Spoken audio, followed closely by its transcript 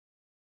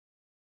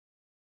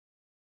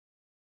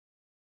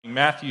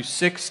Matthew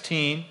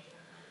 16, and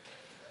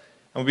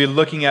we'll be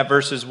looking at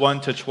verses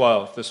 1 to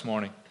 12 this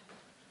morning.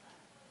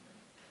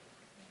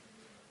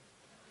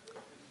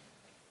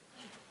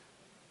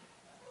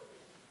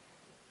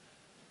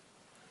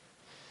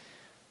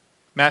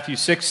 Matthew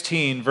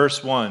 16,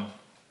 verse 1.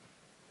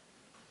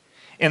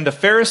 And the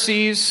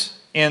Pharisees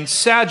and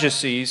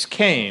Sadducees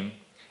came,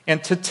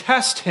 and to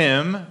test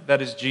him,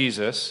 that is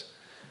Jesus,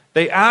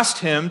 they asked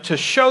him to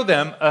show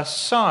them a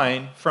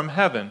sign from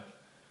heaven.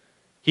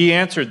 He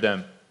answered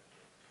them,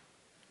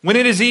 "When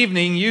it is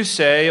evening, you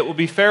say, 'It will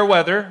be fair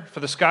weather,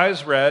 for the sky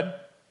is red,'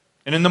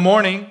 and in the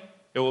morning,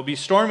 'It will be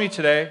stormy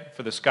today,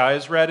 for the sky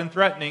is red and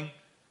threatening.'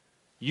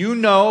 You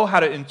know how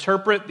to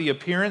interpret the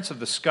appearance of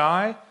the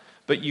sky,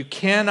 but you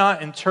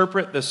cannot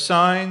interpret the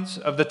signs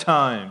of the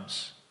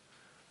times.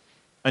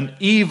 An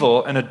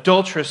evil and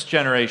adulterous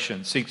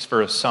generation seeks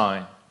for a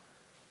sign,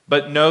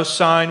 but no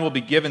sign will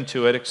be given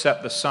to it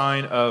except the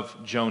sign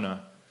of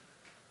Jonah."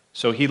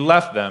 So he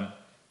left them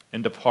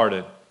and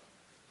departed.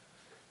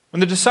 When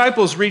the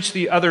disciples reached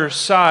the other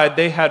side,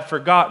 they had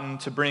forgotten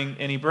to bring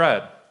any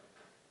bread.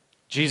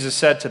 Jesus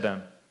said to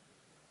them,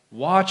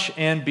 "Watch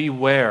and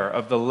beware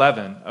of the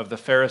leaven of the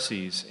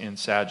Pharisees and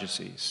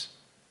Sadducees."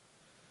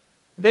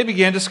 They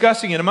began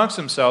discussing it amongst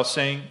themselves,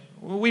 saying,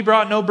 "We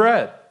brought no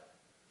bread."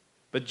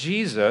 But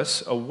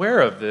Jesus, aware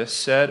of this,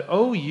 said,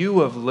 "O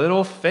you of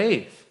little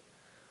faith,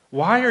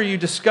 why are you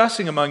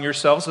discussing among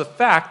yourselves the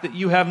fact that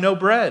you have no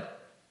bread?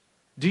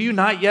 Do you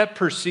not yet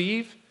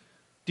perceive?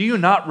 Do you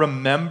not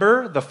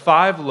remember the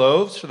 5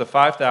 loaves for the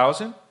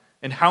 5,000,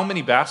 and how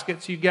many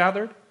baskets you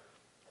gathered?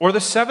 Or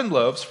the 7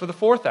 loaves for the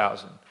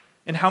 4,000,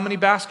 and how many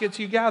baskets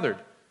you gathered?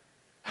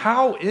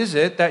 How is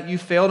it that you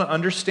fail to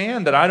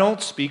understand that I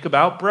don't speak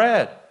about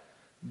bread?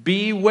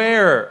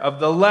 Beware of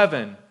the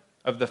leaven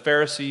of the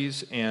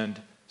Pharisees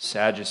and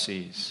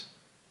Sadducees."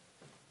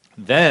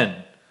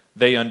 Then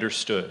they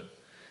understood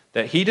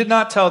that he did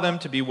not tell them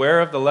to beware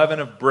of the leaven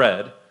of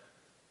bread,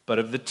 but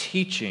of the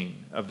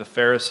teaching of the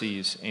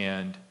Pharisees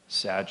and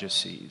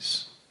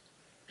Sadducees.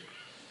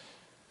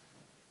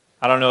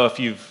 I don't know if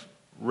you've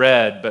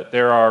read, but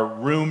there are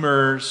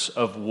rumors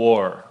of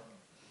war.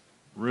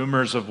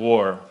 Rumors of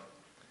war.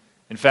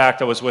 In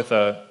fact, I was with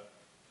a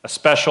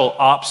special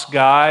ops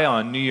guy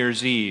on New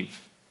Year's Eve,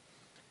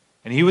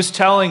 and he was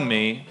telling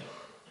me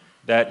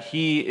that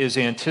he is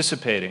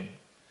anticipating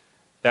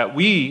that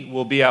we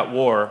will be at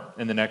war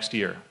in the next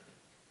year.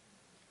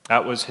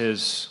 That was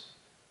his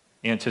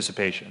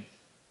anticipation.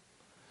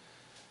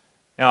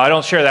 Now, I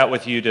don't share that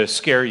with you to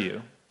scare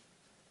you,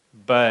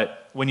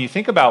 but when you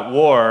think about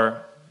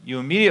war, you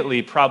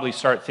immediately probably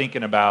start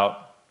thinking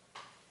about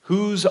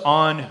who's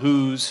on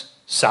whose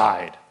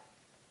side.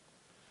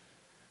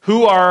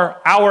 Who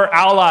are our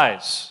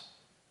allies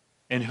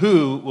and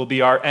who will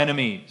be our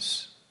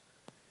enemies?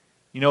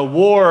 You know,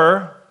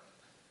 war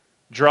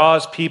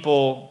draws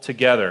people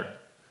together.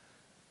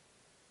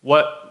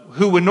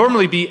 Who would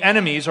normally be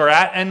enemies or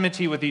at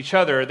enmity with each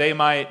other, they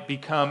might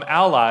become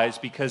allies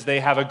because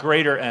they have a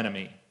greater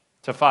enemy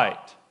to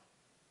fight.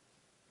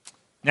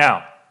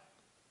 Now,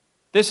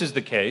 this is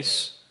the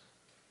case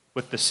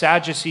with the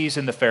Sadducees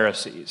and the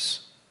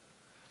Pharisees.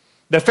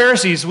 The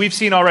Pharisees, we've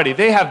seen already,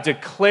 they have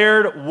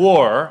declared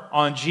war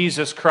on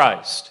Jesus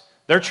Christ.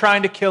 They're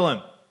trying to kill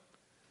him.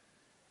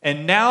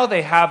 And now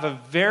they have a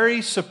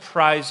very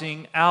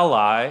surprising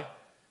ally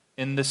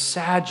in the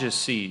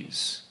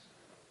Sadducees.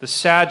 The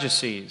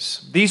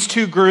Sadducees. These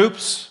two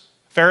groups,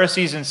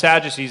 Pharisees and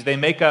Sadducees, they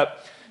make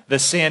up the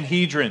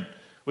Sanhedrin,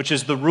 which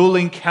is the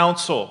ruling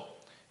council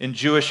in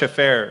Jewish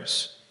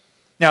affairs.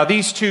 Now,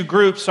 these two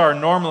groups are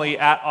normally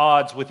at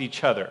odds with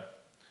each other.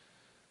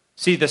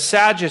 See, the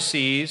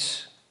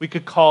Sadducees, we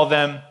could call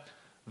them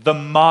the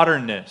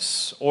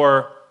modernists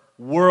or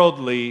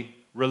worldly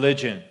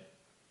religion.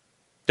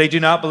 They do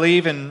not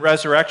believe in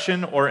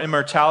resurrection or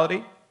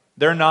immortality.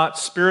 They're not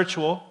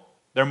spiritual.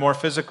 They're more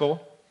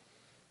physical.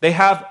 They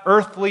have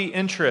earthly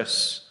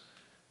interests,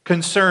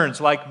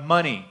 concerns like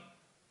money,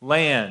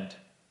 land,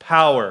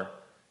 power,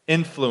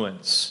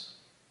 influence.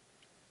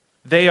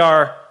 They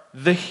are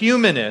the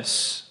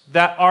humanists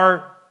that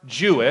are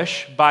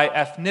Jewish by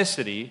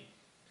ethnicity,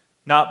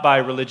 not by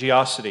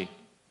religiosity.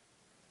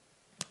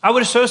 I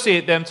would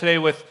associate them today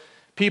with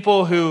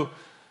people who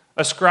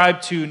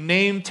ascribe to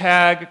name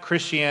tag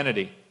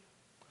Christianity.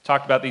 I've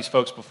talked about these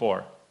folks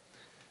before.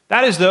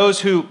 That is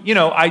those who,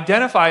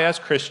 identify as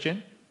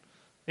Christian.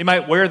 They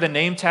might wear the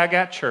name tag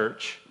at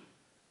church,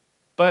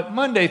 but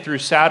Monday through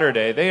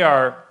Saturday, they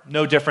are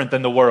no different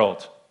than the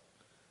world.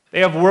 They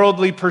have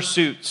worldly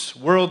pursuits,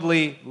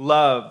 worldly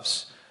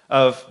loves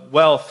of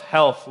wealth,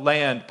 health,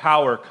 land,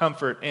 power,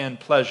 comfort, and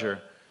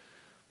pleasure.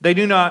 They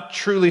do not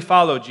truly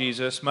follow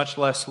Jesus, much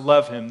less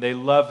love him. They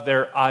love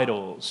their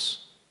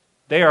idols.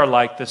 They are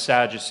like the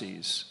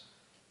Sadducees.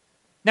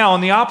 Now,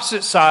 on the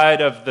opposite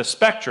side of the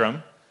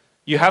spectrum,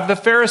 you have the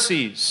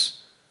Pharisees,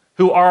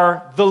 who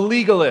are the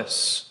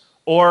legalists,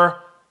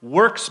 or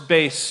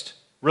works-based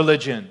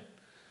religion.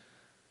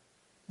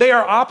 They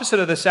are opposite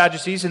of the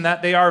Sadducees in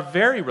that they are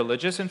very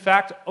religious, in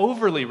fact,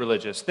 overly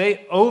religious.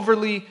 They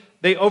overly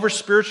They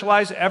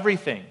over-spiritualize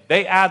everything.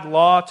 They add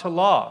law to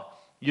law.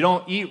 You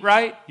don't eat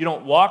right, you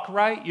don't walk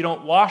right, you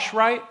don't wash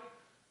right,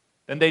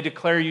 then they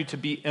declare you to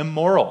be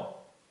immoral.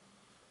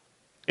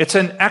 It's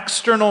an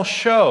external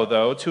show,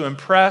 though, to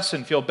impress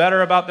and feel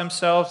better about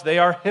themselves. They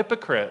are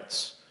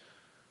hypocrites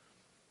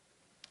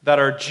that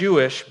are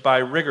Jewish by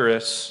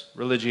rigorous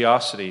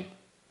religiosity.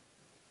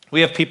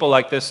 We have people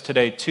like this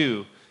today,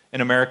 too,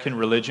 in American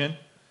religion.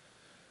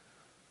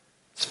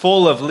 It's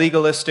full of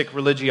legalistic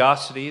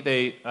religiosity.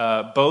 They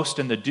boast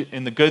in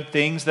the good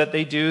things that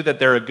they do, that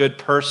they're a good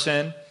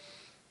person.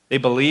 They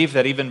believe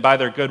that even by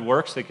their good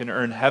works they can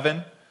earn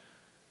heaven.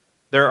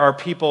 There are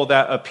people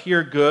that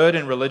appear good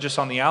and religious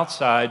on the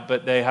outside,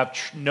 but they have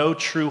no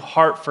true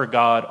heart for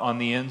God on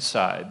the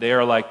inside. They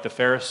are like the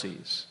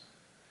Pharisees.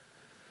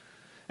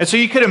 And so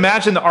you could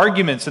imagine the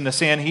arguments in the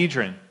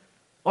Sanhedrin.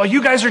 Well,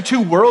 you guys are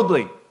too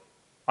worldly.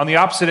 On the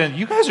opposite end,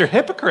 you guys are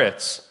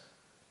hypocrites.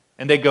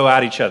 And they go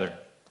at each other.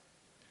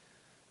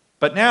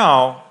 But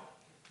now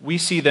we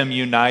see them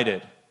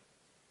united.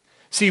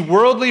 See,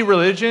 worldly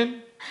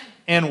religion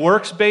and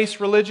works-based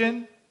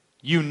religion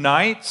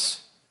unites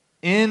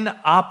in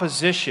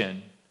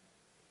opposition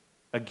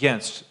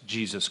against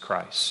Jesus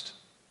Christ.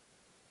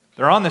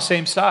 They're on the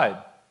same side,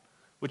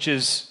 which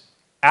is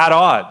at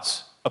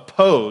odds,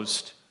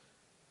 opposed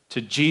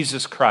to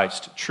Jesus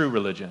Christ, true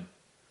religion,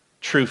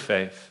 true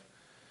faith.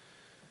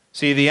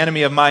 See, the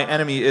enemy of my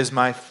enemy is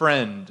my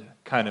friend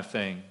kind of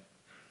thing.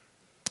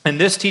 And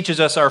this teaches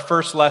us our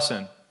first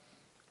lesson.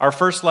 Our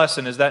first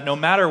lesson is that no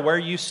matter where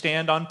you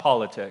stand on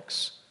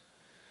politics,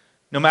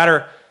 no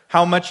matter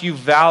how much you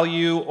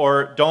value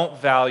or don't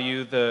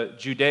value the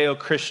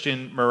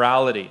Judeo-Christian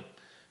morality,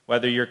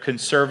 whether you're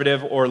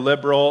conservative or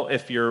liberal,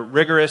 if you're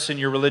rigorous in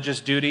your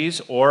religious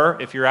duties,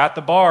 or if you're at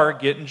the bar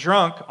getting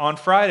drunk on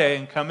Friday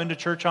and coming to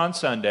church on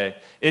Sunday,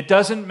 it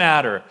doesn't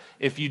matter.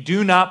 If you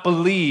do not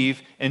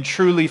believe and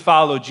truly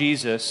follow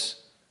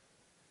Jesus,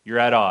 you're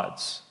at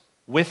odds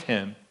with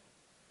him,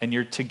 and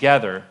you're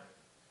together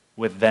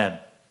with them.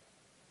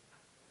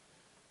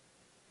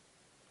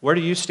 Where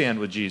do you stand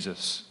with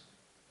Jesus?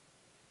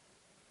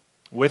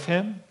 With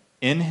him,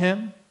 in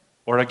him,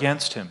 or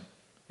against him?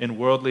 In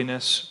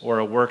worldliness or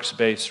a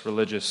works-based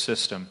religious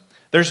system?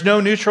 There's no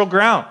neutral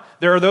ground.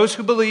 There are those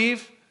who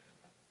believe,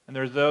 and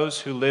there are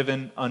those who live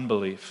in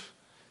unbelief.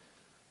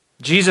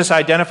 Jesus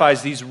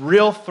identifies these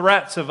real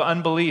threats of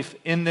unbelief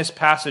in this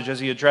passage as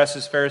he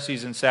addresses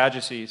Pharisees and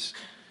Sadducees.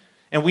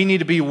 And we need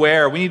to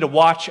beware. We need to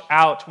watch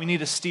out. We need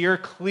to steer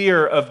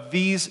clear of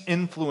these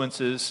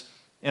influences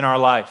in our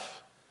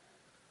life.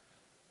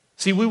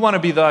 See, we want to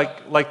be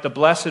like the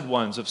blessed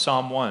ones of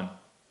Psalm 1.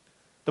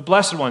 The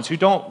blessed ones who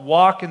don't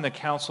walk in the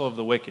counsel of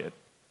the wicked,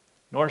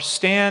 nor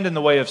stand in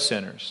the way of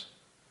sinners,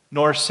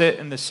 nor sit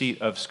in the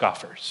seat of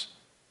scoffers.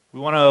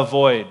 We want to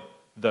avoid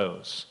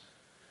those.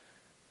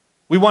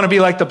 We want to be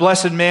like the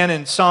blessed man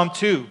in Psalm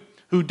 2,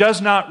 who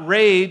does not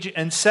rage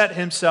and set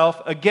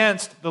himself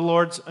against the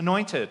Lord's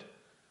anointed,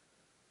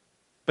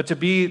 but to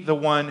be the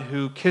one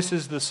who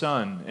kisses the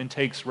Son and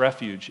takes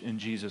refuge in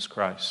Jesus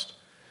Christ.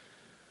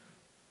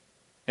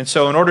 And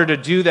so in order to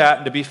do that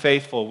and to be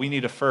faithful, we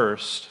need to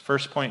first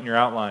point in your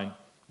outline,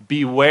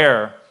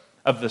 beware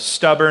of the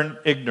stubborn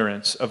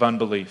ignorance of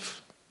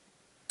unbelief.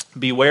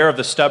 Beware of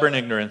the stubborn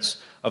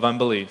ignorance of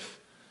unbelief.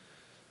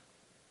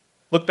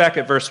 Look back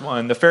at verse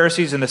 1. The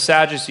Pharisees and the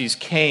Sadducees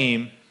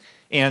came,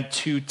 and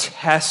to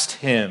test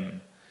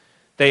him,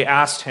 they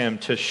asked him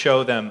to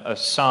show them a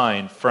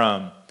sign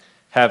from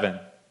heaven.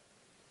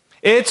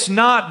 It's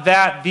not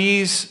that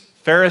these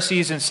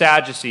Pharisees and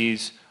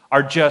Sadducees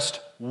are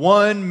just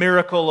one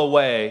miracle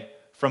away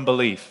from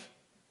belief.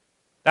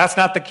 That's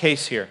not the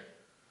case here.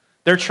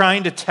 They're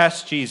trying to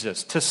test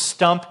Jesus, to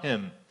stump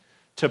him,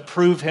 to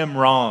prove him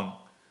wrong.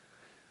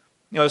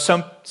 You know,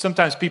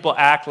 sometimes people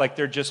act like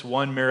they're just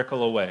one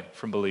miracle away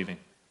from believing.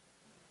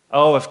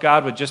 Oh, if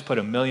God would just put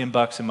 $1 million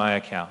in my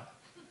account,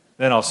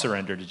 then I'll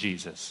surrender to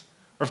Jesus.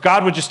 Or if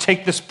God would just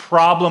take this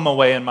problem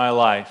away in my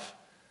life,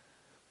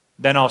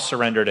 then I'll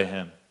surrender to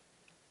him.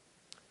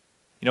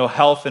 You know,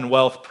 health and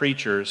wealth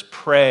preachers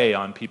prey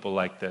on people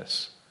like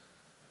this.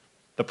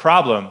 The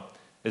problem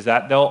is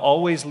that they'll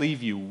always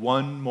leave you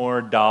one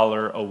more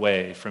dollar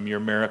away from your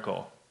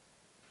miracle,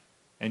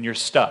 and you're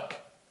stuck.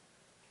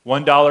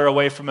 $1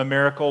 away from a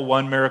miracle,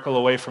 one miracle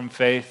away from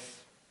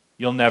faith,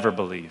 you'll never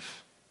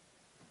believe.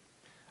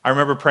 I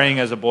remember praying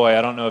as a boy.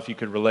 I don't know if you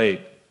could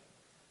relate.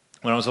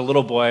 When I was a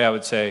little boy, I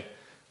would say,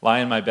 lie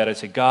in my bed, I'd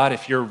say, God,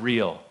 if you're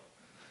real,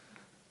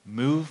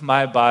 move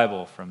my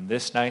Bible from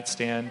this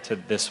nightstand to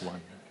this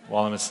one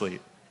while I'm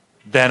asleep.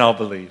 Then I'll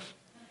believe.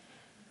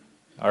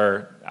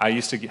 Or I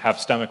used to have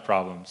stomach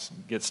problems,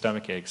 get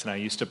stomach aches, and I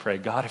used to pray,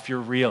 God, if you're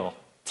real,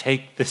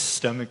 take this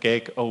stomach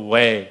ache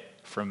away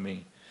from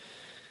me.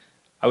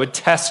 I would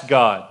test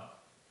God.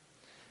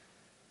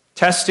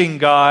 Testing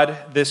God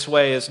this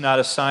way is not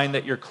a sign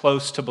that you're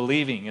close to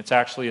believing. It's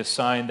actually a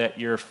sign that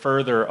you're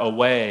further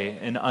away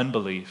in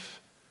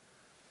unbelief.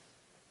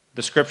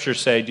 The scriptures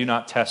say, do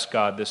not test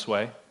God this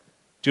way.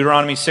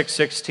 Deuteronomy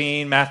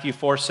 6:16, Matthew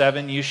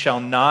 4:7, you shall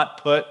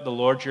not put the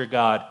Lord your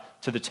God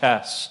to the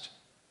test.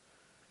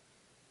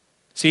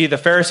 See, the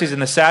Pharisees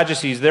and the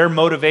Sadducees, their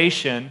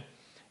motivation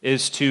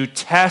is to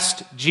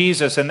test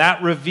Jesus, and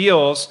that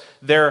reveals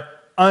their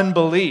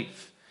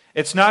unbelief.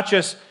 It's not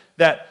just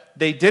that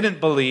they didn't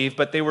believe,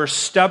 but they were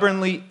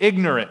stubbornly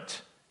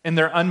ignorant in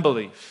their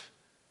unbelief.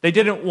 They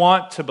didn't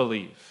want to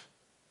believe.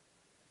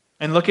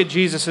 And look at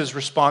Jesus'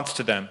 response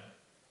to them.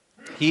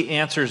 He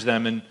answers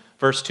them in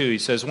verse 2. He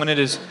says, "When it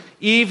is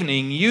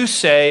evening, you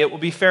say it will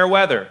be fair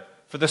weather,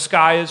 for the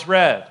sky is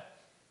red.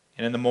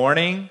 And in the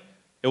morning,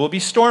 it will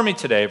be stormy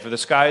today, for the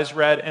sky is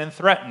red and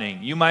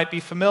threatening." You might be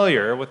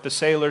familiar with the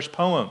sailor's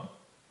poem.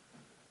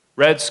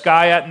 Red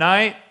sky at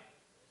night,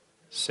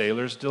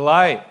 sailor's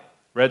delight.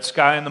 Red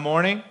sky in the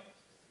morning,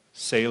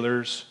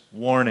 sailor's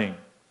warning.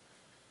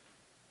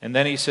 And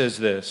then he says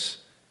this,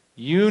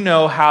 "You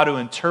know how to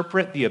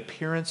interpret the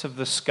appearance of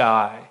the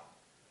sky,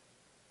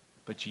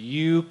 but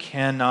you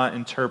cannot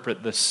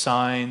interpret the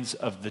signs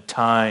of the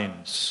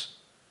times."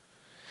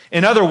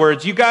 In other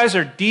words, you guys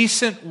are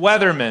decent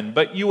weathermen,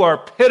 but you are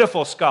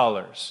pitiful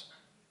scholars.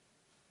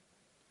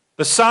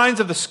 The signs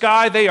of the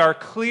sky, they are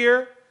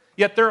clear,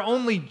 yet they're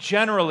only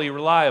generally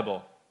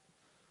reliable.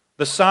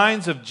 The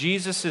signs of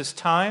Jesus'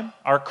 time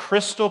are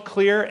crystal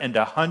clear and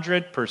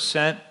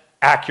 100%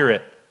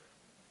 accurate.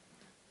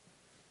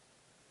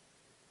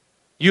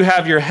 You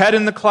have your head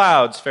in the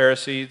clouds,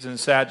 Pharisees and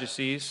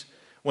Sadducees,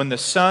 when the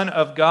Son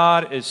of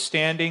God is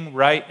standing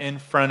right in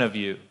front of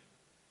you.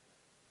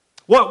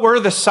 What were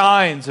the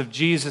signs of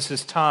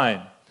Jesus'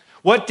 time?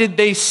 What did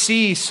they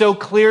see so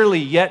clearly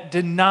yet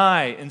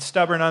deny in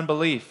stubborn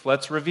unbelief?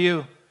 Let's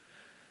review.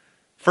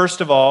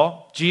 First of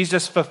all,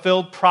 Jesus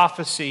fulfilled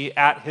prophecy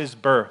at his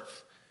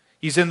birth.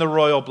 He's in the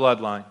royal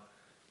bloodline.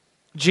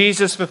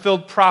 Jesus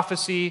fulfilled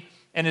prophecy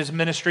in his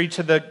ministry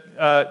to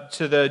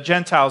the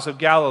Gentiles of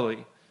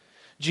Galilee.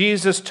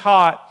 Jesus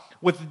taught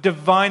with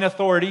divine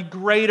authority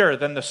greater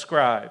than the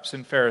scribes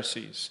and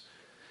Pharisees.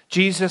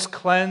 Jesus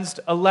cleansed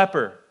a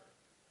leper.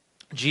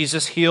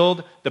 Jesus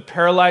healed the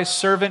paralyzed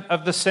servant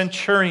of the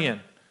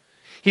centurion.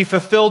 He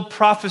fulfilled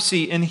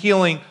prophecy in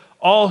healing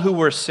all who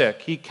were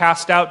sick. He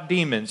cast out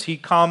demons. He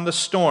calmed the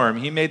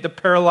storm. He made the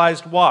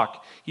paralyzed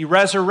walk. He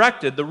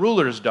resurrected the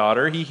ruler's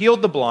daughter. He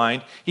healed the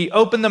blind. He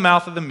opened the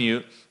mouth of the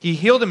mute. He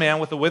healed a man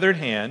with a withered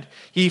hand.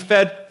 He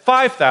fed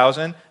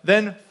 5,000,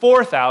 then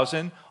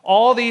 4,000.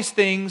 All these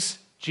things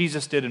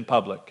Jesus did in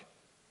public,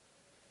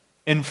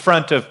 in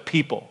front of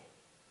people.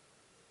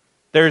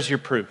 There's your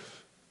proof.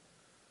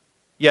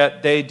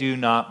 Yet they do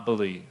not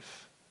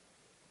believe.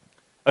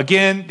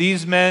 Again,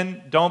 these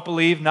men don't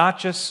believe not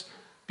just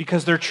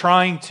because they're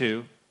trying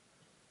to,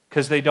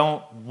 because they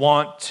don't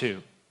want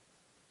to.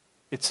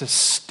 It's a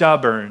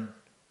stubborn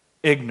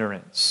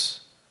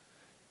ignorance.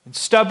 And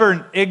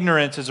stubborn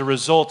ignorance is a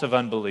result of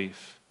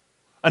unbelief.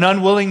 An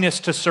unwillingness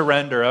to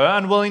surrender,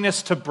 an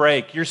unwillingness to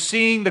break. You're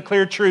seeing the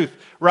clear truth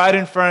right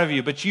in front of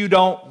you, but you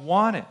don't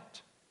want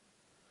it.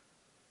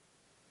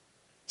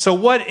 So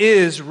what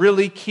is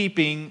really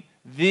keeping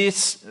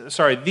these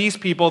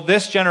people,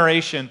 this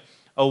generation,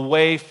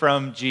 away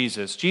from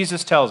Jesus?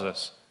 Jesus tells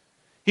us.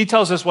 He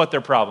tells us what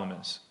their problem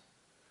is.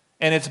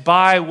 And it's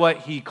by what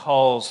he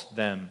calls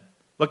them.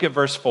 Look at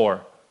verse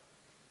 4.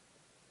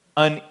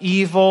 An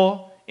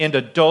evil and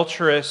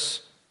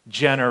adulterous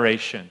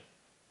generation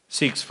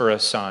seeks for a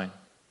sign.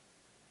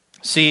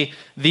 See,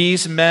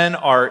 these men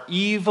are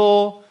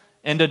evil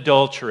and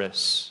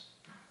adulterous.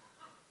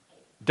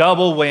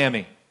 Double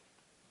whammy.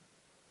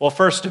 Well,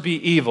 first, to be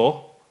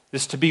evil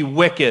is to be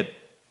wicked.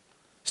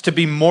 It's to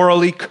be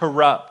morally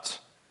corrupt.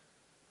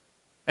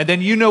 And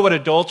then you know what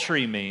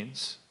adultery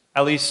means,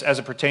 at least as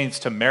it pertains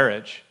to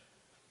marriage.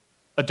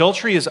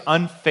 Adultery is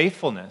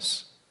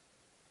unfaithfulness.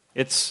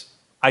 It's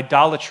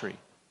idolatry.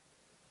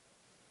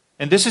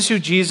 And this is who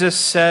Jesus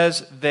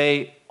says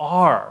they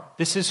are.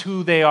 This is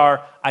who they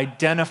are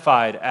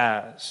identified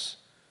as.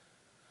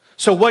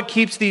 So what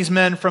keeps these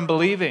men from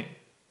believing?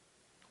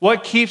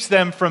 What keeps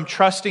them from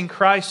trusting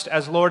Christ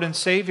as Lord and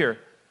Savior?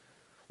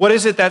 What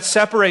is it that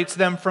separates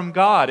them from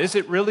God? Is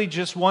it really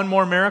just one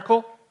more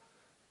miracle?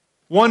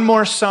 One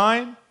more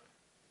sign?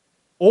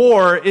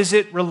 Or is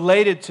it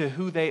related to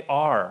who they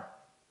are?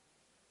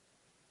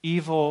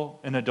 Evil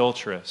and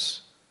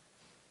adulterous.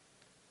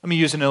 Let me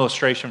use an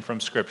illustration from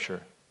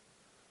Scripture.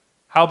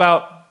 How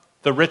about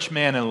the rich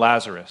man and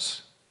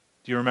Lazarus?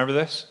 Do you remember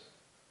this?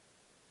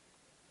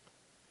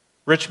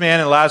 Rich man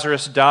and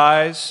Lazarus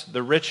dies.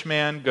 The rich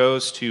man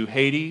goes to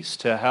Hades,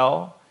 to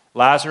hell.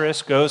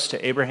 Lazarus goes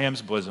to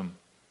Abraham's bosom,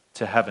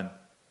 to heaven.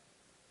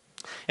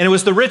 And it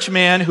was the rich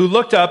man who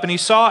looked up and he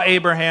saw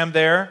Abraham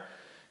there,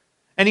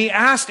 and he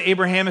asked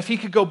Abraham if he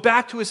could go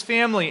back to his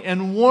family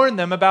and warn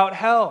them about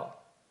hell.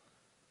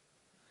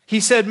 He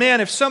said,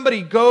 man, if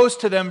somebody goes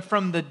to them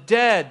from the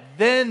dead,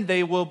 then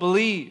they will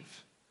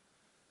believe.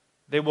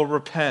 They will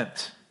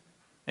repent.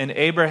 And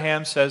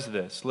Abraham says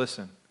this,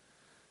 listen,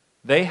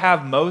 they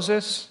have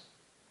Moses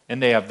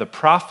and they have the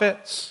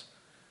prophets.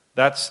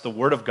 That's the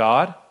word of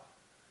God.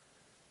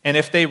 And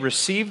if they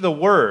receive the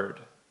word,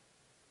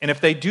 and if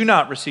they do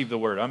not receive the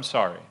word, I'm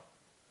sorry.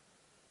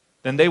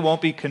 then they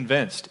won't be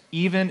convinced,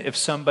 even if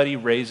somebody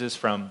raises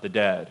from the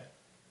dead.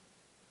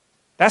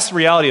 That's the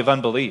reality of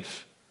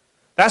unbelief.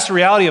 That's the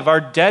reality of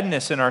our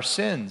deadness in our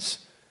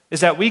sins, is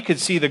that we could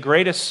see the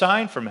greatest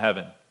sign from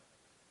heaven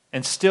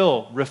and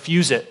still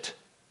refuse it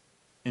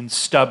in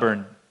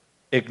stubborn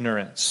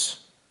ignorance.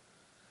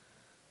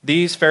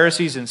 These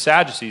Pharisees and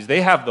Sadducees,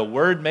 they have the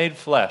Word made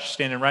flesh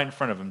standing right in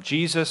front of them,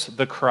 Jesus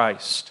the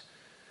Christ.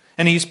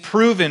 And he's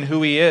proven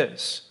who he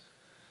is.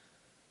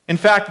 In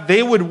fact,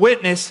 they would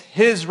witness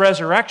his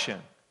resurrection.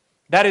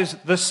 That is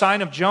the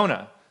sign of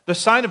Jonah. The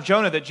sign of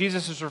Jonah that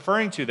Jesus is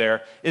referring to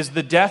there is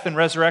the death and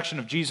resurrection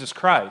of Jesus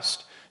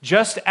Christ.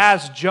 Just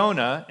as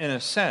Jonah, in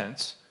a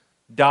sense,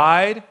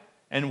 died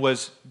and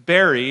was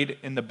buried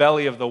in the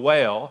belly of the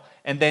whale,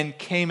 and then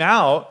came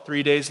out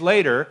 3 days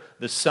later,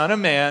 the Son of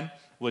Man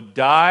would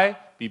die,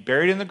 be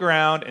buried in the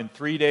ground, and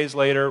 3 days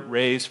later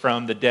raised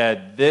from the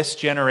dead. This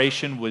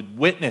generation would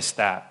witness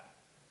that.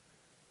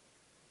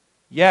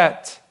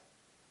 Yet,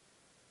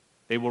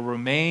 they will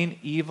remain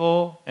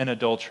evil and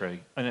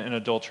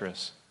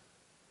adulterous.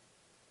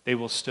 They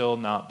will still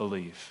not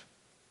believe.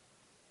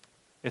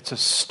 It's a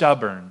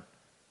stubborn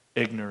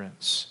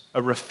ignorance,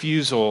 a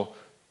refusal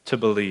to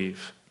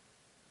believe.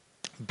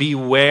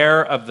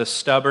 Beware of the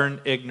stubborn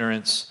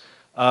ignorance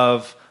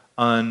of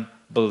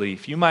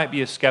unbelief. You might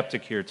be a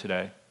skeptic here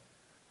today.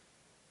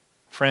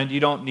 Friend,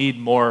 you don't need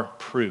more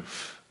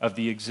proof of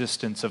the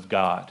existence of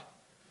God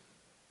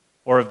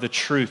or of the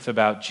truth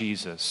about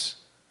Jesus.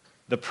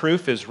 The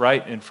proof is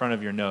right in front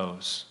of your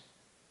nose,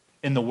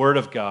 in the Word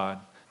of God.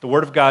 The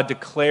Word of God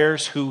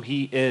declares who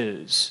he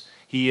is.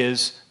 He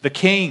is the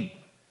King.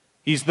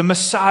 He's the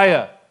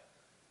Messiah.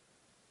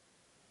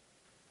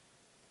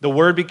 The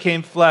Word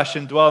became flesh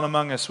and dwelt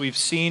among us. We've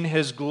seen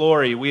his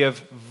glory. We have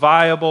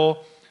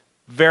viable,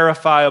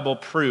 verifiable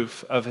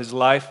proof of his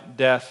life,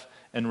 death,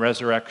 and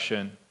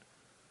resurrection.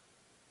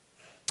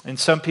 And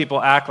some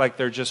people act like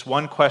they're just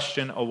one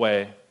question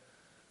away,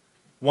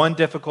 one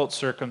difficult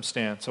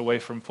circumstance away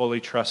from fully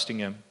trusting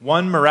him,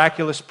 one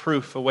miraculous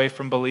proof away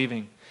from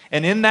believing.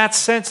 And in that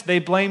sense, they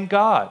blame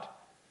God.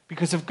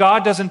 Because if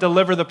God doesn't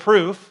deliver the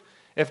proof,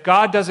 if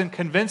God doesn't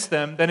convince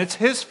them, then it's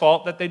his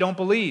fault that they don't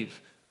believe.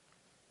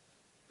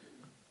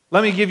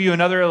 Let me give you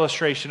another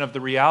illustration of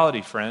the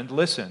reality, friend.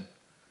 Listen,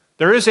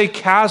 there is a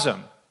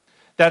chasm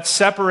that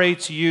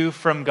separates you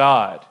from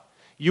God.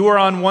 You are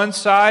on one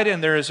side,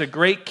 and there is a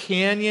great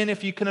canyon,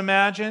 if you can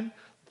imagine.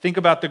 Think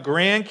about the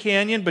Grand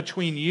Canyon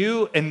between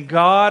you and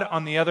God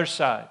on the other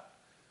side.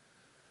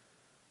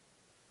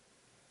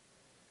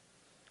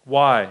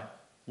 Why?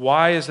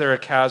 Why is there a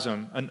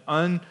chasm,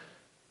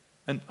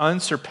 an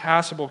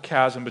unsurpassable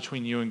chasm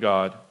between you and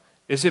God?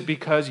 Is it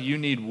because you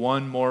need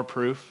one more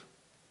proof?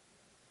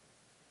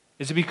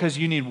 Is it because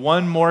you need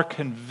one more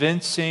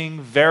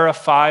convincing,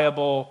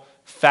 verifiable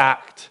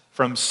fact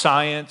from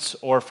science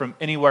or from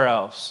anywhere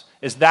else?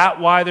 Is that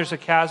why there's a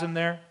chasm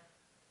there?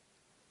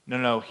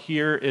 No,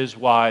 here is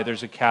why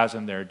there's a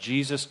chasm there.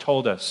 Jesus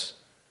told us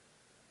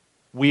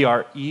we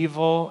are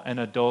evil and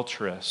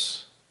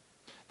adulterous.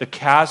 The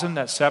chasm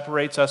that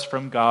separates us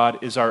from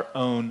God is our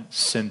own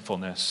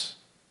sinfulness.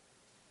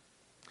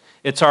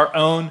 It's our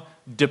own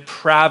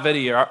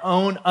depravity, our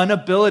own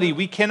inability.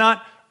 We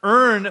cannot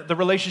earn the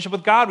relationship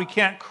with God. We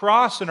can't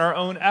cross in our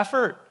own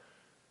effort.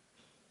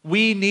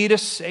 We need a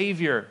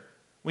Savior.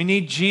 We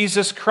need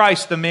Jesus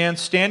Christ, the man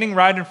standing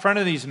right in front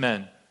of these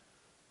men,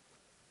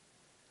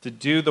 to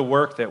do the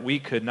work that we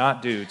could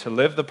not do, to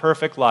live the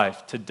perfect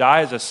life, to die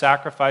as a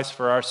sacrifice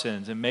for our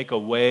sins and make a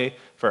way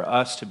for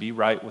us to be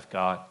right with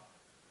God.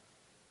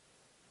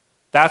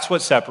 That's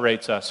what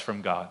separates us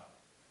from God.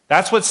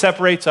 That's what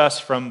separates us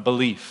from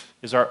belief,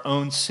 is our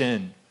own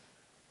sin.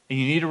 And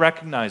you need to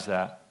recognize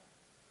that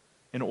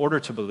in order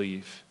to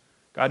believe.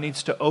 God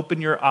needs to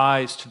open your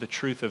eyes to the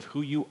truth of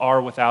who you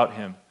are without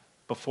him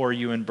before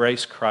you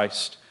embrace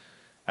Christ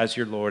as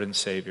your Lord and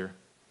Savior.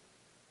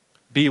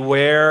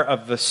 Beware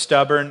of the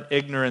stubborn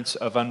ignorance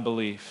of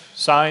unbelief.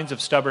 Signs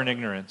of stubborn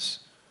ignorance: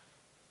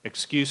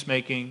 excuse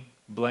making,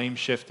 blame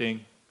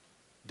shifting,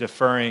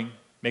 deferring,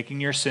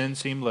 making your sin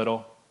seem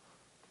little.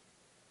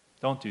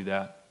 Don't do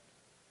that.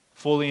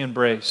 Fully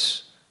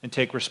embrace and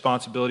take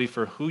responsibility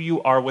for who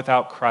you are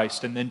without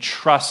Christ, and then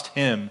trust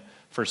him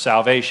for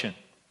salvation.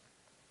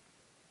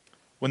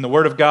 When the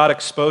Word of God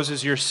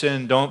exposes your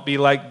sin, don't be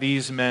like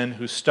these men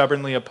who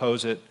stubbornly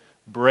oppose it.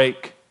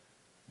 Break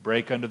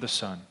under the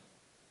sun.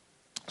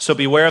 So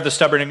beware of the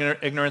stubborn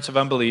ignorance of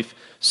unbelief.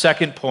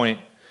 Second point,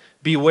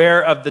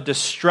 beware of the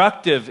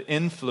destructive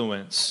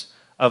influence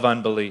of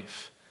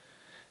unbelief.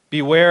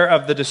 Beware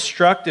of the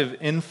destructive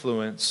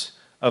influence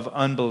of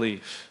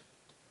unbelief.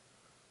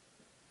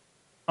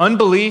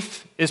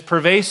 Unbelief is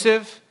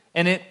pervasive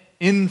and it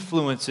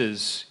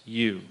influences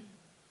you.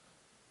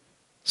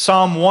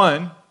 Psalm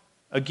 1,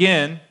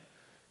 again,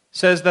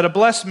 says that a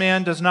blessed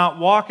man does not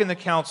walk in the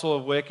counsel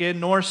of wicked,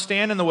 nor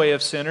stand in the way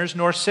of sinners,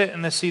 nor sit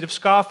in the seat of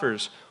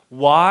scoffers.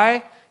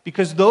 Why?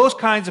 Because those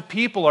kinds of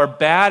people are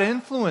bad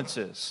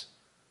influences.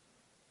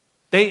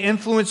 They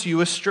influence you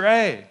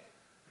astray.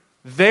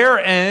 Their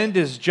end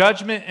is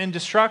judgment and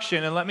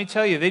destruction, and let me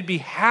tell you, they'd be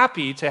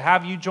happy to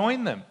have you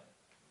join them.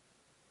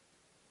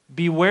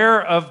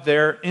 Beware of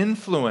their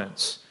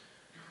influence.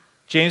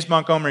 James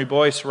Montgomery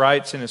Boyce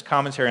writes in his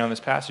commentary on this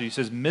passage, he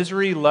says,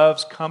 "Misery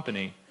loves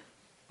company,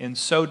 and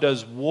so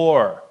does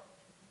war.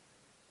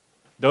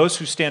 Those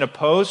who stand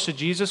opposed to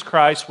Jesus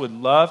Christ would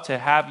love to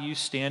have you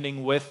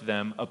standing with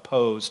them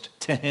opposed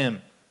to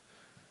him.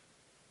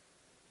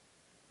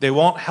 They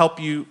won't help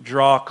you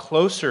draw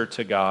closer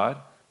to God.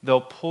 They'll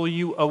pull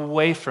you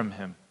away from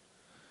him."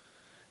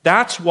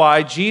 That's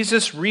why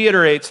Jesus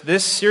reiterates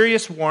this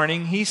serious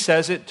warning. He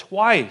says it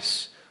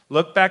twice.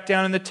 Look back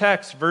down in the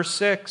text, verse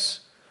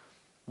 6.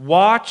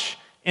 "Watch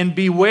and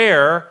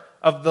beware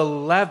of the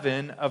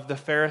leaven of the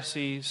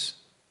Pharisees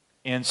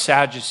and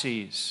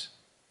Sadducees."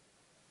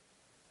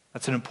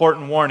 That's an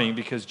important warning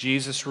because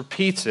Jesus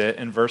repeats it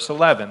in verse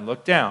 11.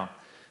 Look down.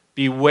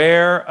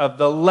 "Beware of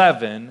the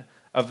leaven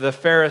of the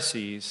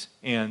Pharisees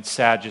and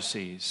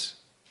Sadducees."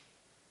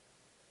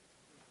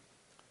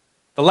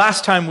 The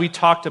last time we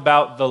talked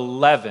about the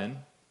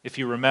leaven, if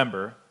you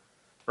remember,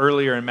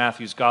 earlier in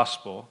Matthew's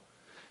gospel,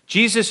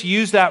 Jesus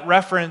used that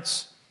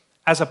reference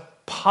as a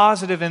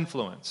positive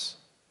influence,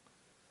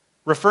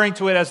 referring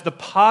to it as the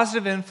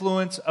positive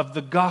influence of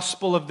the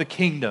gospel of the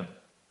kingdom,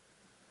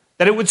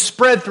 that it would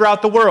spread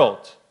throughout the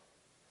world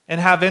and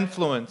have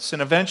influence,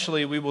 and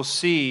eventually we will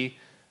see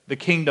the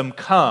kingdom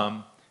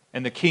come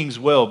and the king's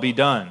will be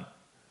done.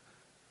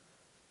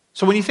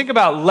 So when you think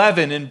about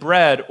leaven in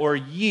bread or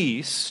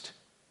yeast,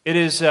 it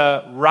is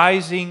a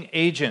rising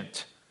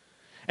agent.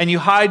 And you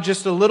hide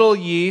just a little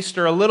yeast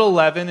or a little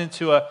leaven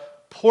into a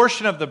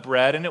portion of the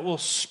bread, and it will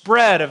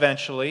spread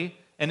eventually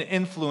and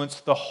influence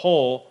the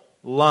whole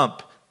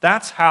lump.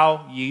 That's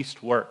how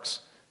yeast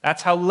works.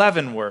 That's how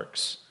leaven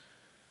works.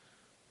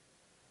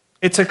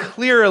 It's a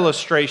clear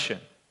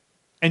illustration,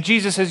 and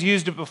Jesus has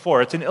used it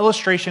before. It's an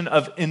illustration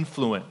of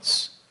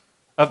influence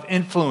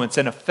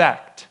and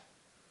effect.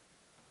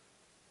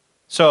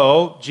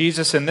 So,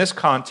 Jesus in this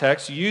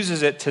context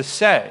uses it to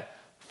say,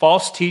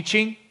 false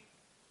teaching,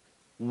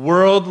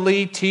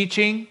 worldly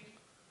teaching,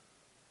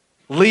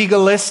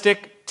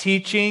 legalistic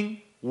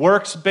teaching,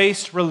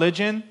 works-based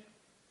religion,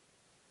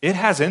 it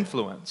has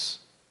influence.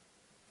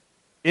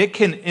 It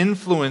can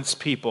influence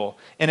people,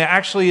 and it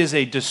actually is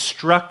a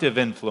destructive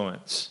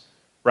influence,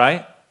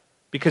 right?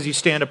 Because you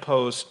stand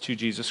opposed to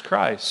Jesus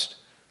Christ.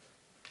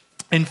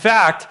 In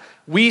fact,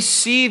 we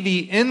see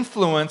the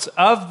influence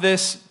of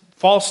this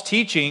false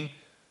teaching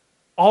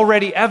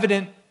already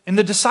evident in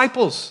the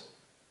disciples.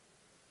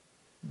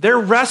 They're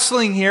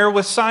wrestling here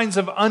with signs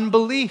of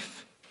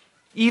unbelief,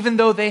 even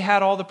though they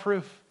had all the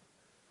proof.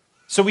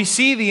 So we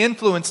see the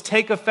influence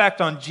take effect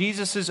on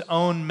Jesus'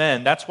 own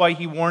men. That's why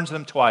he warns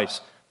them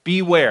twice.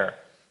 Beware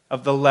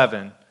of the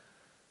leaven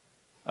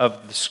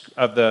of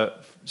the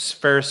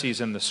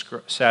Pharisees and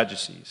the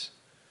Sadducees.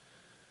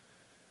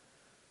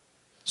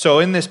 So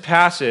in this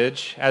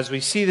passage, as we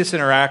see this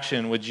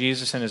interaction with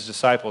Jesus and his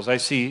disciples, I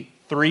see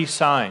three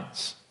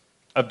signs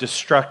of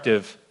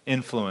destructive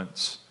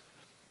influence.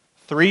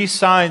 Three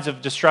signs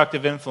of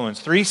destructive influence.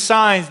 Three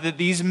signs that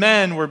these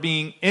men were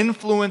being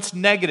influenced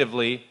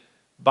negatively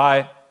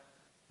by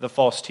the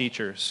false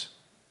teachers.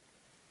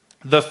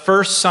 The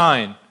first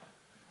sign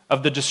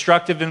of the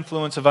destructive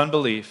influence of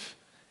unbelief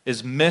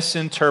is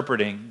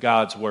misinterpreting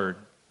God's word.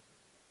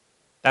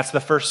 That's the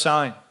first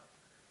sign.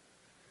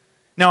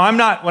 Now,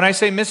 when I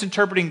say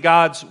misinterpreting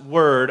God's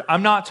word,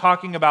 I'm not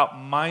talking about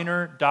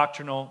minor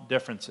doctrinal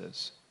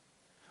differences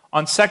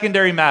on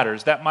secondary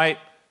matters that might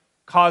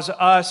cause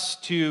us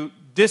to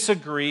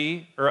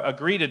disagree or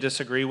agree to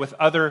disagree with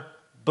other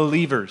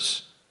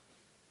believers.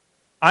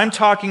 I'm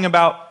talking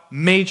about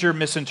major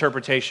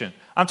misinterpretation.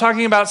 I'm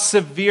talking about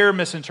severe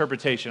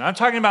misinterpretation. I'm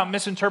talking about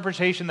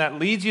misinterpretation that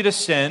leads you to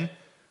sin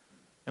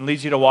and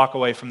leads you to walk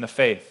away from the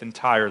faith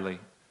entirely.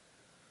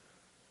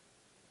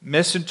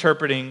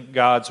 Misinterpreting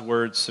God's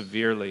word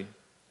severely.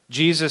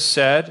 Jesus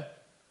said,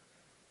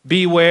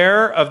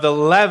 "Beware of the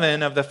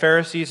leaven of the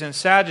Pharisees and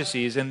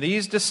Sadducees." And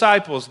these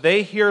disciples,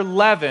 they hear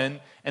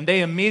leaven and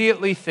they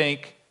immediately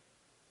think,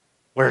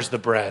 where's the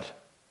bread?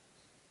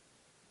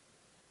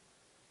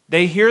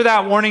 They hear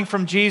that warning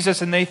from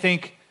Jesus and they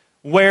think,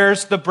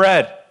 where's the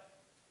bread?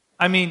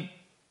 I mean,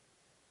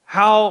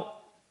 how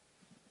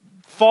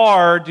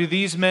far do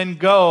these men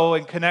go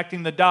in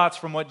connecting the dots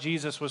from what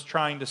Jesus was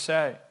trying to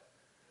say?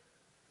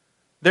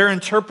 Their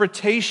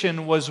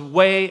interpretation was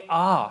way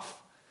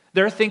off.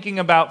 They're thinking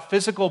about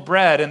physical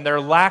bread and their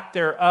lack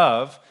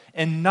thereof,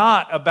 and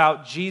not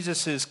about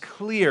Jesus'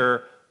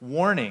 clear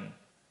warning.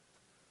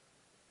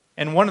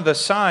 And one of the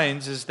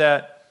signs is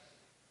that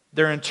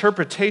their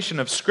interpretation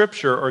of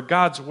Scripture or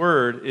God's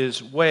Word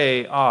is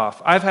way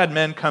off. I've had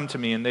men come to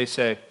me and they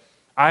say,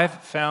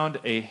 "I've found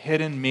a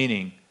hidden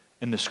meaning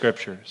in the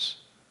Scriptures."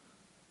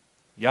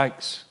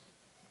 Yikes.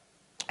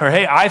 Or,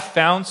 "Hey, I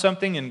found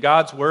something in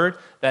God's Word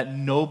that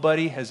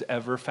nobody has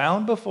ever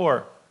found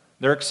before."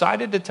 They're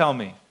excited to tell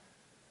me.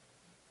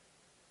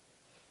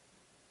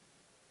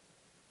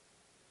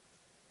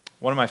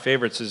 One of my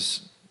favorites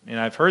is and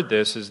I've heard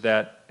this, is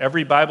that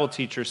every Bible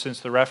teacher since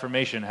the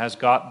Reformation has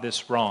got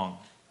this wrong,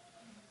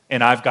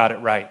 and I've got it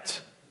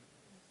right.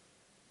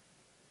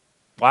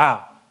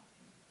 Wow.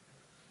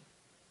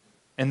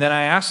 And then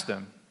I asked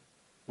them,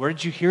 where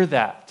did you hear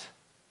that?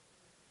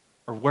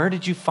 Or where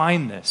did you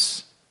find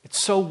this? It's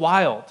so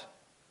wild.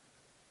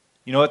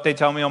 You know what they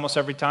tell me almost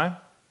every time?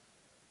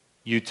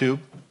 YouTube.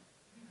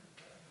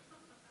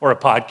 Or a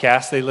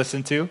podcast they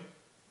listen to.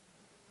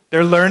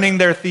 They're learning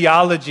their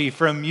theology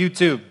from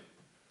YouTube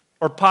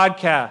or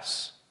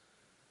podcasts.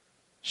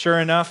 Sure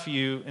enough,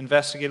 you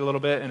investigate a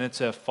little bit and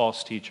it's a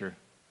false teacher.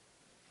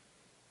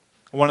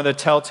 One of the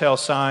telltale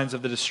signs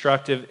of the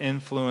destructive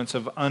influence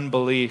of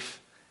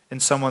unbelief in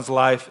someone's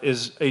life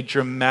is a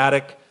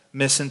dramatic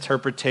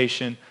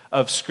misinterpretation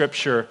of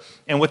Scripture.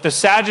 And with the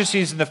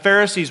Sadducees and the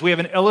Pharisees, we have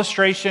an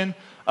illustration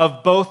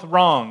of both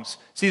wrongs.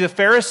 See, the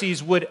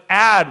Pharisees would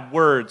add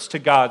words to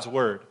God's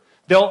word.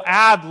 They'll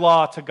add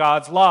law to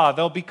God's law.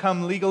 They'll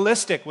become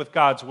legalistic with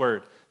God's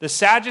word. The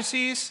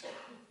Sadducees,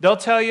 they'll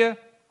tell you,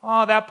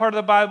 oh, that part of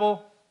the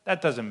Bible,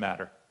 that doesn't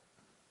matter.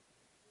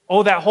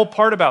 Oh, that whole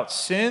part about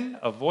sin,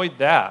 avoid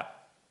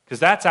that, because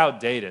that's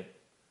outdated.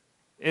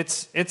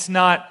 It's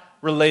not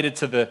related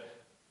to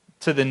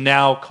the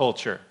now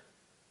culture.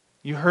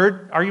 You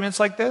heard arguments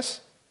like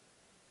this?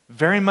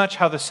 Very much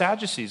how the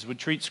Sadducees would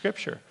treat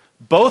Scripture.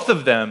 Both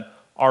of them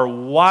are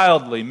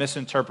wildly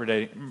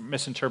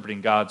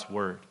misinterpreting God's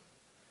word.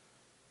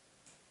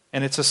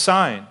 And it's a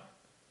sign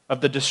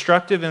of the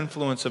destructive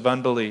influence of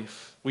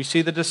unbelief. We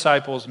see the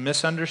disciples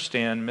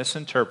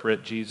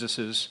misinterpret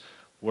Jesus'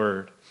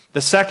 word.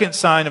 The second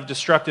sign of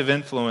destructive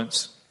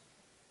influence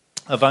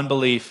of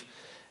unbelief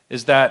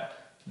is that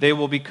they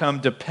will become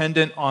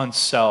dependent on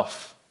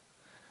self.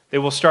 They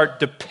will start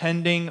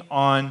depending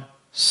on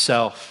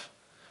self.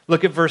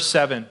 Look at verse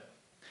 7.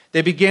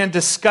 They began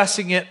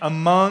discussing it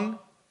among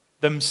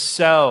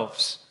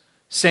themselves,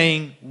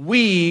 saying,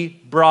 "We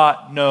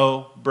brought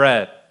no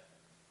bread."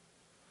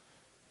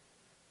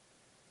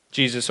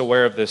 Jesus,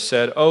 aware of this,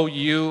 said, "O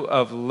you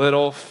of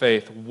little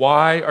faith,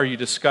 why are you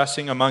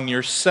discussing among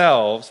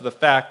yourselves the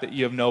fact that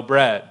you have no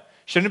bread?"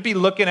 Shouldn't be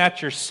looking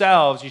at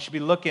yourselves, you should be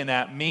looking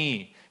at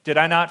me. Did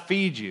I not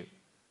feed you?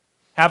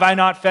 Have I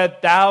not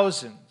fed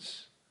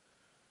thousands?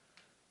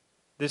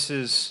 This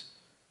is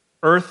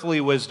earthly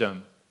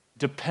wisdom.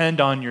 Depend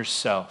on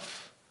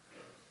yourself.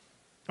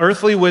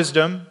 Earthly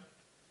wisdom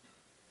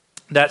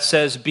that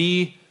says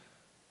be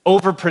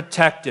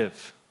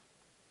overprotective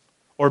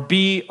or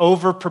be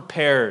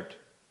overprepared.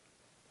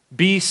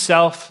 Be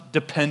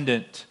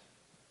self-dependent.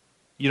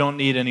 You don't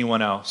need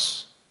anyone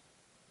else.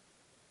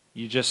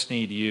 You just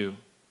need you.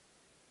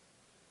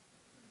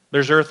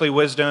 There's earthly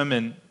wisdom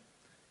in,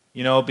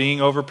 being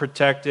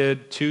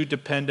overprotected, too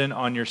dependent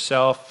on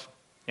yourself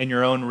and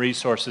your own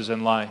resources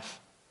in life.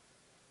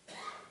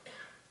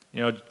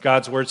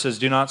 God's word says,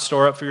 do not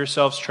store up for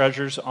yourselves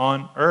treasures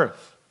on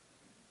earth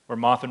where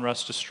moth and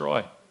rust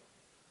destroy.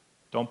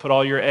 Don't put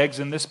all your eggs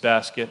in this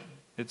basket.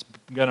 It's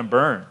going to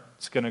burn.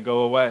 It's going to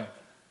go away.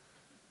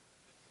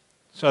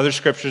 So other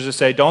scriptures that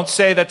say, don't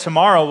say that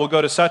tomorrow we'll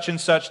go to such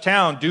and such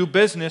town, do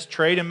business,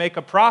 trade, and make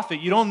a profit.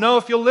 You don't know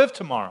if you'll live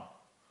tomorrow.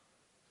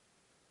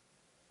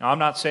 Now, I'm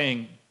not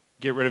saying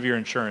get rid of your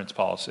insurance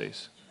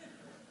policies.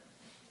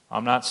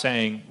 I'm not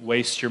saying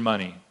waste your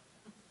money.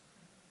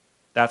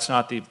 That's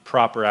not the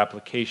proper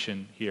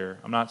application here.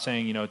 I'm not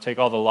saying, take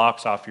all the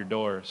locks off your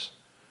doors.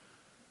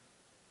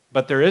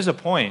 But there is a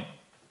point.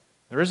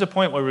 There is a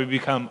point where we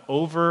become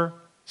over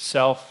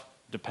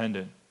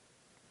self-dependent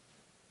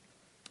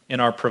in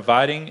our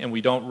providing, and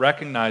we don't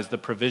recognize the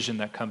provision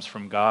that comes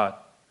from God.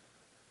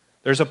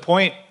 There's a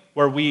point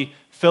where we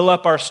fill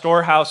up our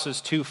storehouses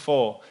too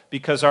full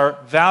because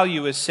our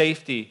value is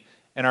safety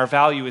and our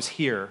value is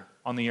here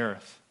on the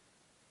earth.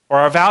 Or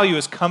our value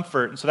is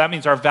comfort, and so that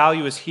means our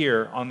value is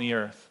here on the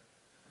earth.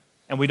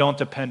 And we don't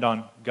depend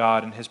on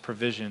God and His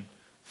provision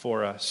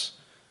for us.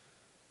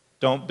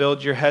 Don't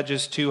build your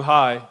hedges too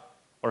high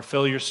or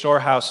fill your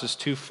storehouses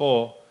too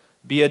full.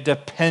 Be a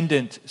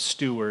dependent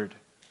steward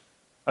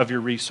of your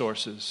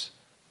resources.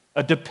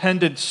 A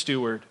dependent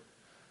steward.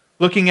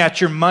 Looking at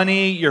your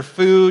money, your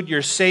food,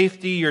 your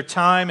safety, your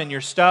time, and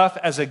your stuff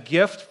as a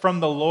gift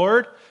from the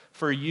Lord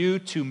for you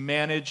to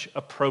manage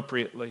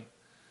appropriately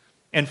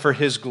and for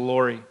His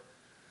glory.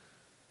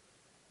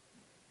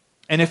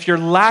 And if you're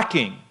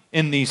lacking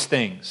in these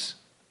things,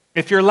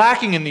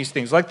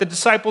 like the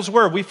disciples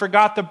were, we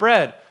forgot the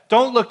bread,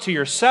 don't look to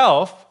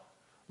yourself,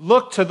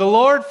 look to the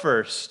Lord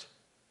first.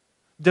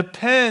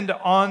 Depend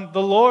on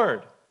the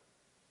Lord.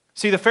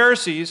 See, the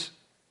Pharisees,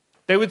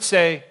 they would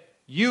say,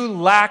 you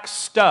lack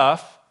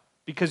stuff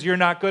because you're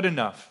not good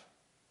enough.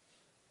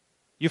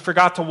 You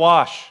forgot to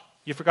wash,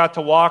 you forgot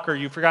to walk, or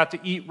you forgot to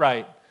eat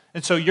right.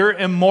 And so you're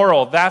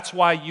immoral. That's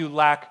why you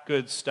lack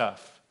good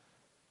stuff.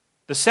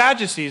 The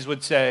Sadducees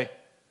would say,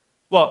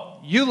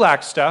 well, you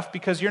lack stuff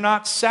because you're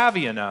not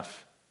savvy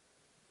enough.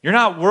 You're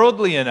not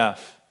worldly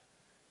enough.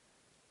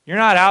 You're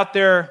not out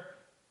there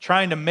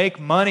trying to make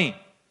money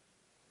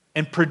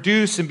and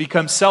produce and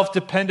become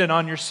self-dependent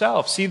on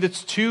yourself. See,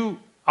 that's two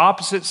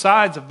opposite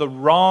sides of the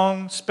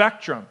wrong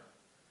spectrum.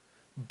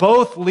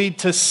 Both lead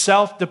to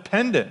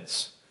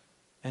self-dependence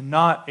and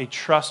not a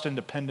trust and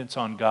dependence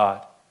on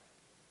God.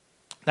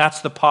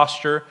 That's the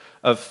posture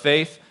of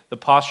faith. The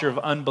posture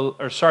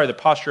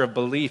of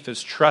belief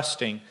is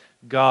trusting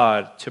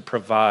God to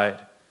provide.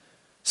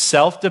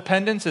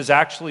 Self-dependence is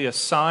actually a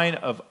sign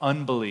of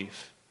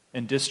unbelief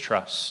and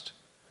distrust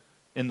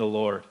in the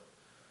Lord.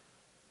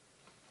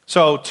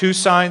 So, two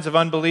signs of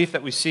unbelief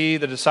that we see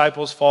the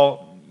disciples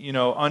fall,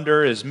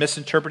 under is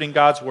misinterpreting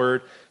God's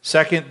word.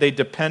 Second, they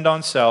depend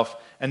on self.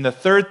 And the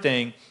third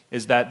thing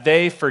is that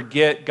they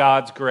forget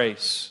God's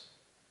grace.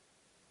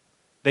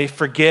 They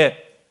forget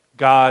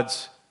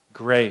God's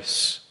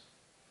grace.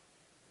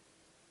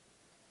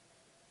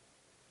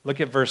 Look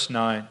at verse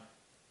 9.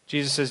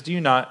 Jesus says, "Do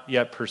you not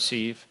yet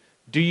perceive?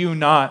 Do you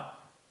not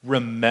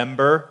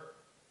remember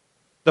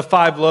the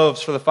 5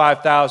 loaves for the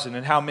 5,000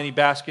 and how many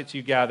baskets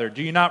you gathered?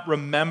 Do you not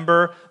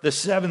remember the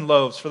 7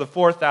 loaves for the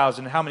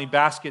 4,000 and how many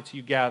baskets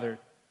you gathered?"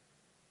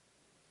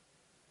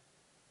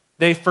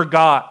 They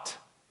forgot.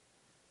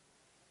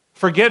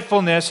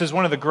 Forgetfulness is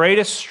one of the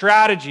greatest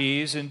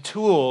strategies and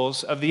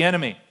tools of the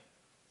enemy,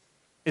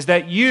 is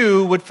that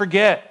you would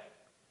forget.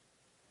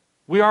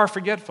 We are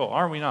forgetful,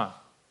 aren't we not?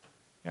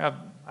 I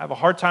have a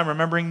hard time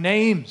remembering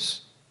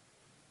names.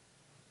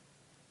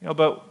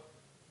 But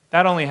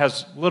that only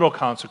has little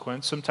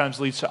consequence, sometimes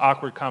leads to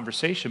awkward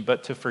conversation.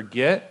 But to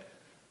forget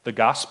the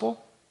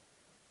gospel,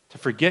 to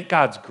forget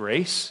God's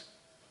grace,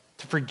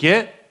 to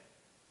forget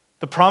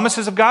the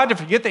promises of God, to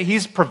forget that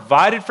He's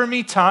provided for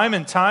me time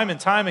and time and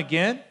time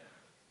again.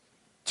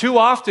 Too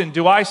often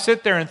do I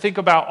sit there and think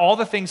about all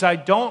the things I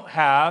don't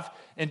have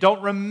and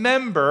don't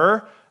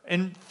remember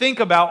and think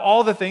about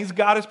all the things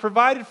God has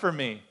provided for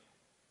me.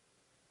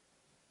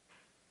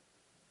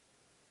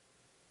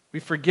 We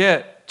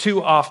forget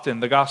too often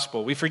the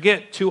gospel. We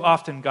forget too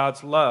often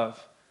God's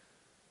love.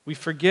 We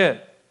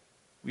forget.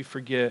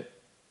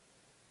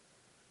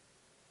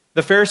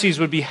 The Pharisees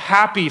would be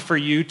happy for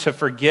you to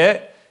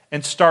forget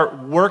and start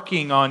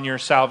working on your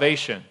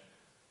salvation,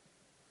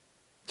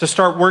 to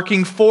start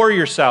working for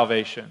your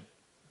salvation.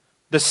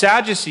 The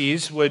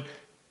Sadducees would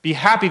be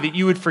happy that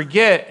you would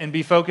forget and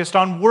be focused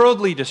on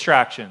worldly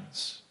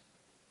distractions,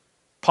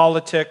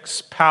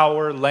 politics,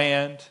 power,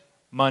 land,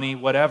 money,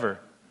 whatever.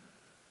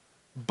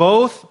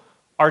 Both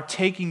are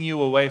taking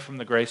you away from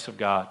the grace of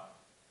God.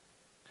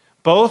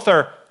 Both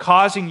are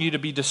causing you to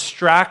be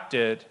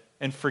distracted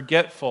and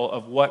forgetful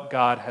of what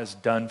God has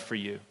done for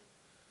you.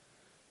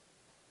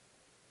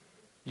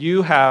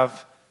 You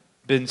have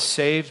been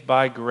saved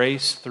by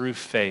grace through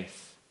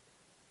faith.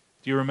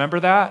 Do you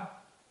remember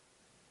that?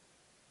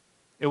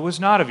 It was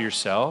not of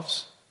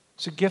yourselves.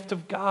 It's a gift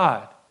of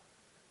God.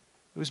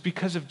 It was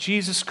because of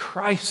Jesus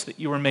Christ that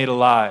you were made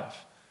alive.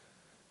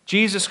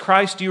 Jesus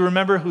Christ, do you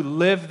remember, who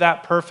lived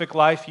that perfect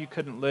life you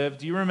couldn't live?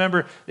 Do you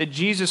remember that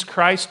Jesus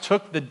Christ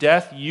took the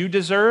death you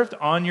deserved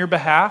on your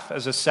behalf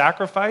as a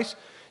sacrifice?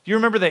 Do you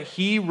remember that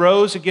He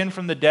rose again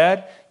from the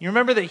dead? You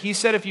remember that He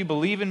said, if you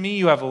believe in me,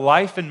 you have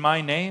life in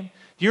my name?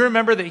 Do you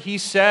remember that He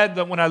said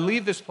that when I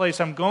leave this place,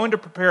 I'm going to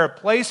prepare a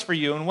place for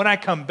you, and when I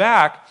come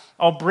back,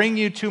 I'll bring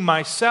you to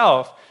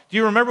myself? Do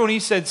you remember when He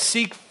said,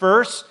 seek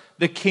first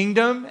the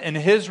kingdom and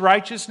His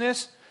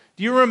righteousness?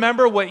 Do you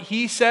remember what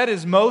He said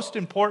is most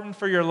important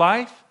for your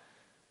life?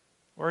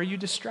 Or are you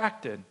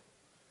distracted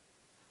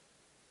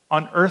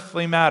on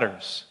earthly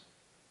matters?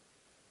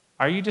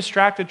 Are you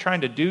distracted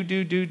trying to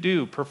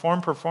do,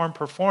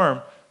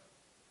 perform,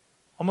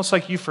 almost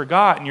like you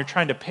forgot and you're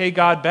trying to pay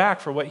God back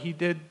for what He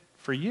did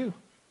for you?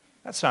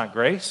 That's not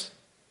grace.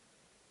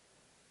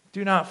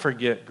 Do not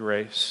forget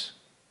grace.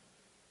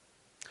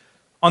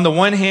 On the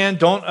one hand,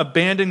 don't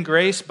abandon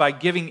grace by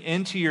giving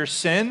into your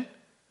sin.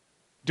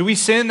 Do we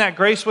sin that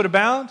grace would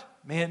abound?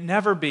 May it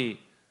never be.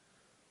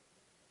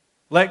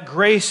 Let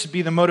grace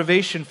be the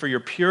motivation for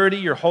your purity,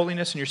 your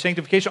holiness, and your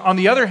sanctification. On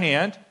the other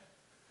hand,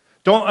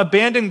 don't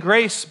abandon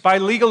grace by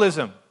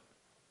legalism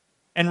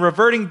and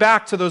reverting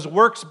back to those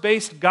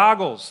works-based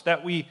goggles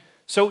that we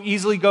so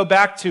easily go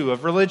back to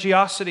of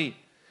religiosity.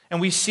 And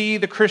we see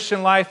the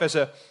Christian life as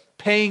a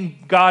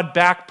paying God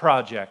back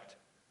project.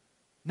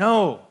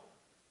 No,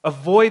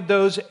 avoid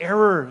those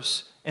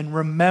errors and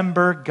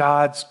remember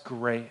God's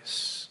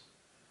grace.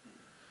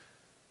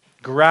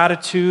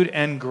 Gratitude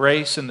and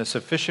grace in the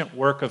sufficient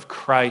work of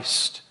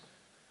Christ.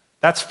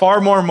 That's far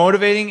more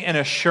motivating and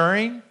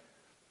assuring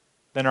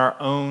than our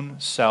own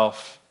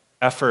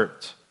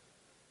self-effort.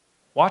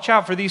 Watch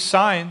out for these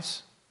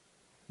signs.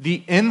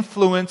 The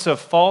influence of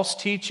false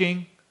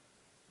teaching.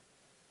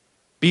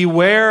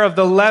 Beware of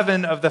the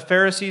leaven of the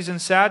Pharisees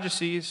and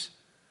Sadducees.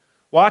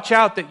 Watch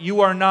out that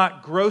you are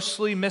not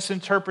grossly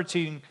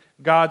misinterpreting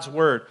God's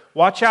word.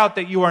 Watch out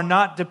that you are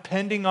not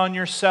depending on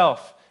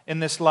yourself in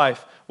this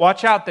life.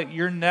 Watch out that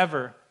you're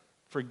never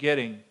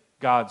forgetting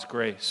God's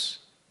grace.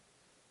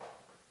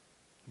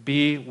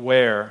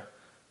 Beware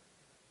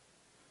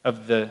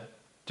of the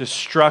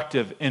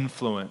destructive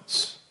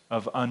influence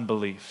of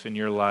unbelief in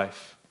your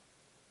life.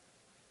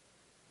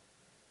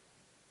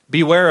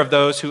 Beware of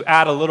those who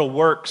add a little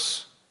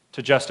works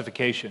to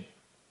justification.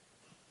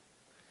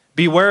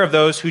 Beware of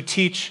those who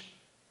teach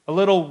a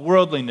little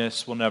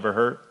worldliness will never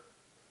hurt.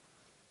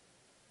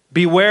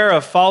 Beware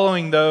of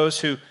following those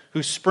who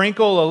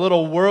sprinkle a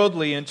little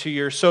worldly into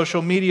your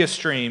social media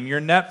stream,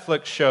 your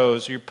Netflix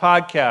shows, your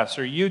podcasts,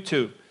 or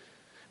YouTube.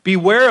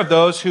 Beware of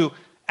those who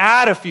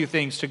add a few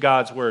things to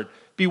God's word.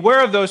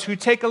 Beware of those who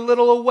take a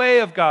little away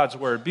of God's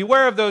word.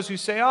 Beware of those who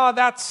say, oh,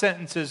 that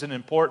sentence isn't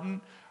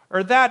important,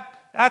 or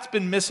that's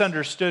been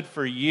misunderstood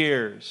for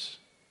years.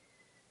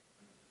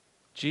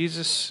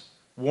 Jesus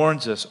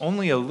warns us,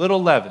 only a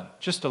little leaven,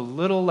 just a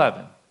little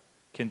leaven,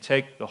 can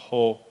take the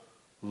whole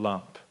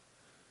lump.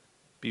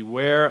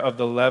 Beware of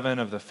the leaven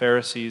of the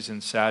Pharisees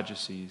and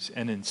Sadducees,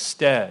 and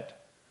instead,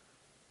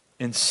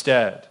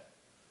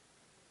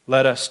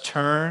 let us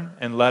turn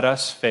and let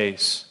us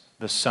face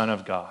the Son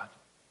of God.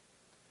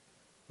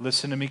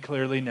 Listen to me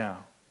clearly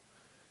now.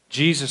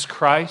 Jesus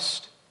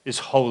Christ is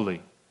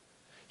holy.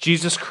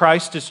 Jesus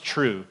Christ is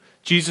true.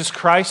 Jesus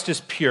Christ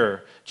is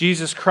pure.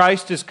 Jesus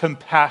Christ is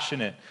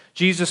compassionate.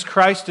 Jesus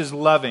Christ is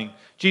loving.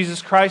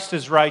 Jesus Christ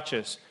is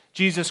righteous.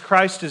 Jesus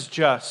Christ is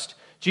just.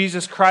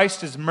 Jesus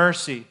Christ is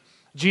mercy.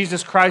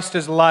 Jesus Christ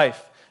is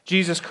life.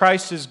 Jesus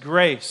Christ is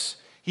grace.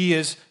 He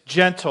is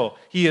gentle.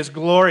 He is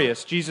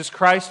glorious. Jesus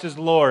Christ is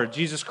Lord.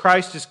 Jesus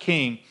Christ is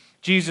King.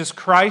 Jesus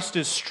Christ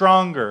is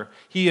stronger.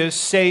 He is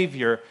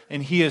Savior,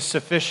 and He is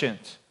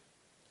sufficient.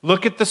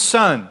 Look at the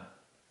Son.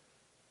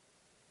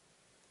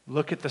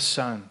 Look at the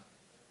Son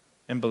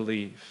and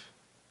believe.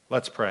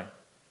 Let's pray.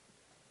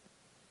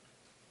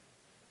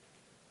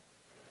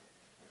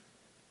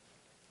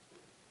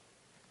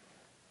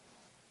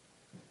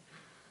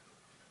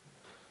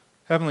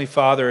 Heavenly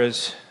Father,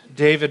 as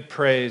David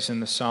prays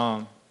in the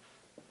psalm,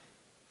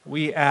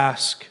 we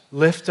ask,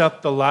 lift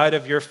up the light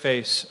of your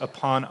face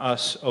upon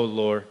us, O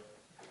Lord.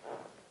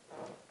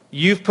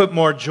 You've put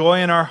more joy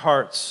in our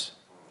hearts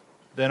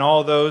than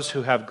all those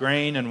who have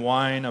grain and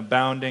wine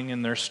abounding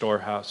in their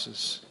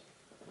storehouses.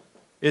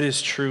 It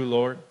is true,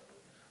 Lord.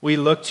 We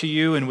look to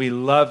you and we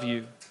love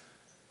you.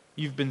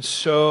 You've been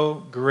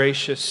so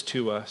gracious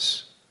to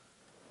us.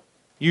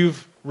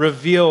 You've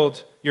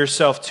revealed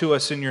yourself to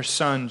us in your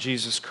Son,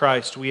 Jesus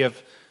Christ. We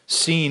have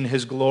seen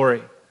His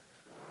glory.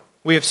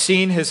 We have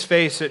seen His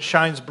face. It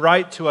shines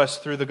bright to us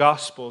through the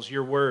Gospels,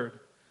 your word.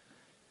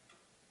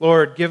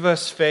 Lord, give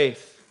us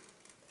faith.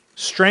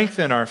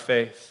 Strengthen our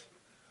faith.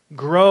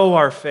 Grow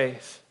our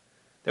faith,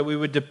 that we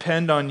would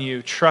depend on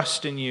you,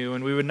 trust in you,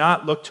 and we would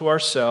not look to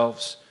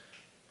ourselves.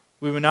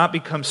 We would not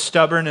become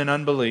stubborn in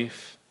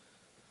unbelief.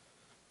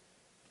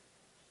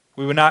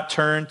 We would not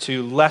turn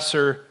to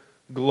lesser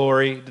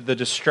glory, the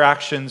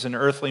distractions and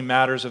earthly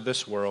matters of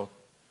this world.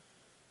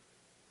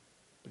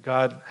 But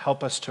God,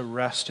 help us to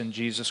rest in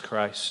Jesus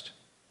Christ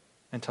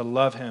and to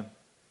love Him,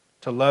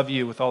 to love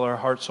you with all our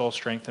heart, soul,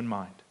 strength, and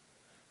mind.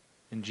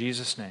 In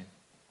Jesus' name,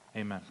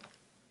 amen.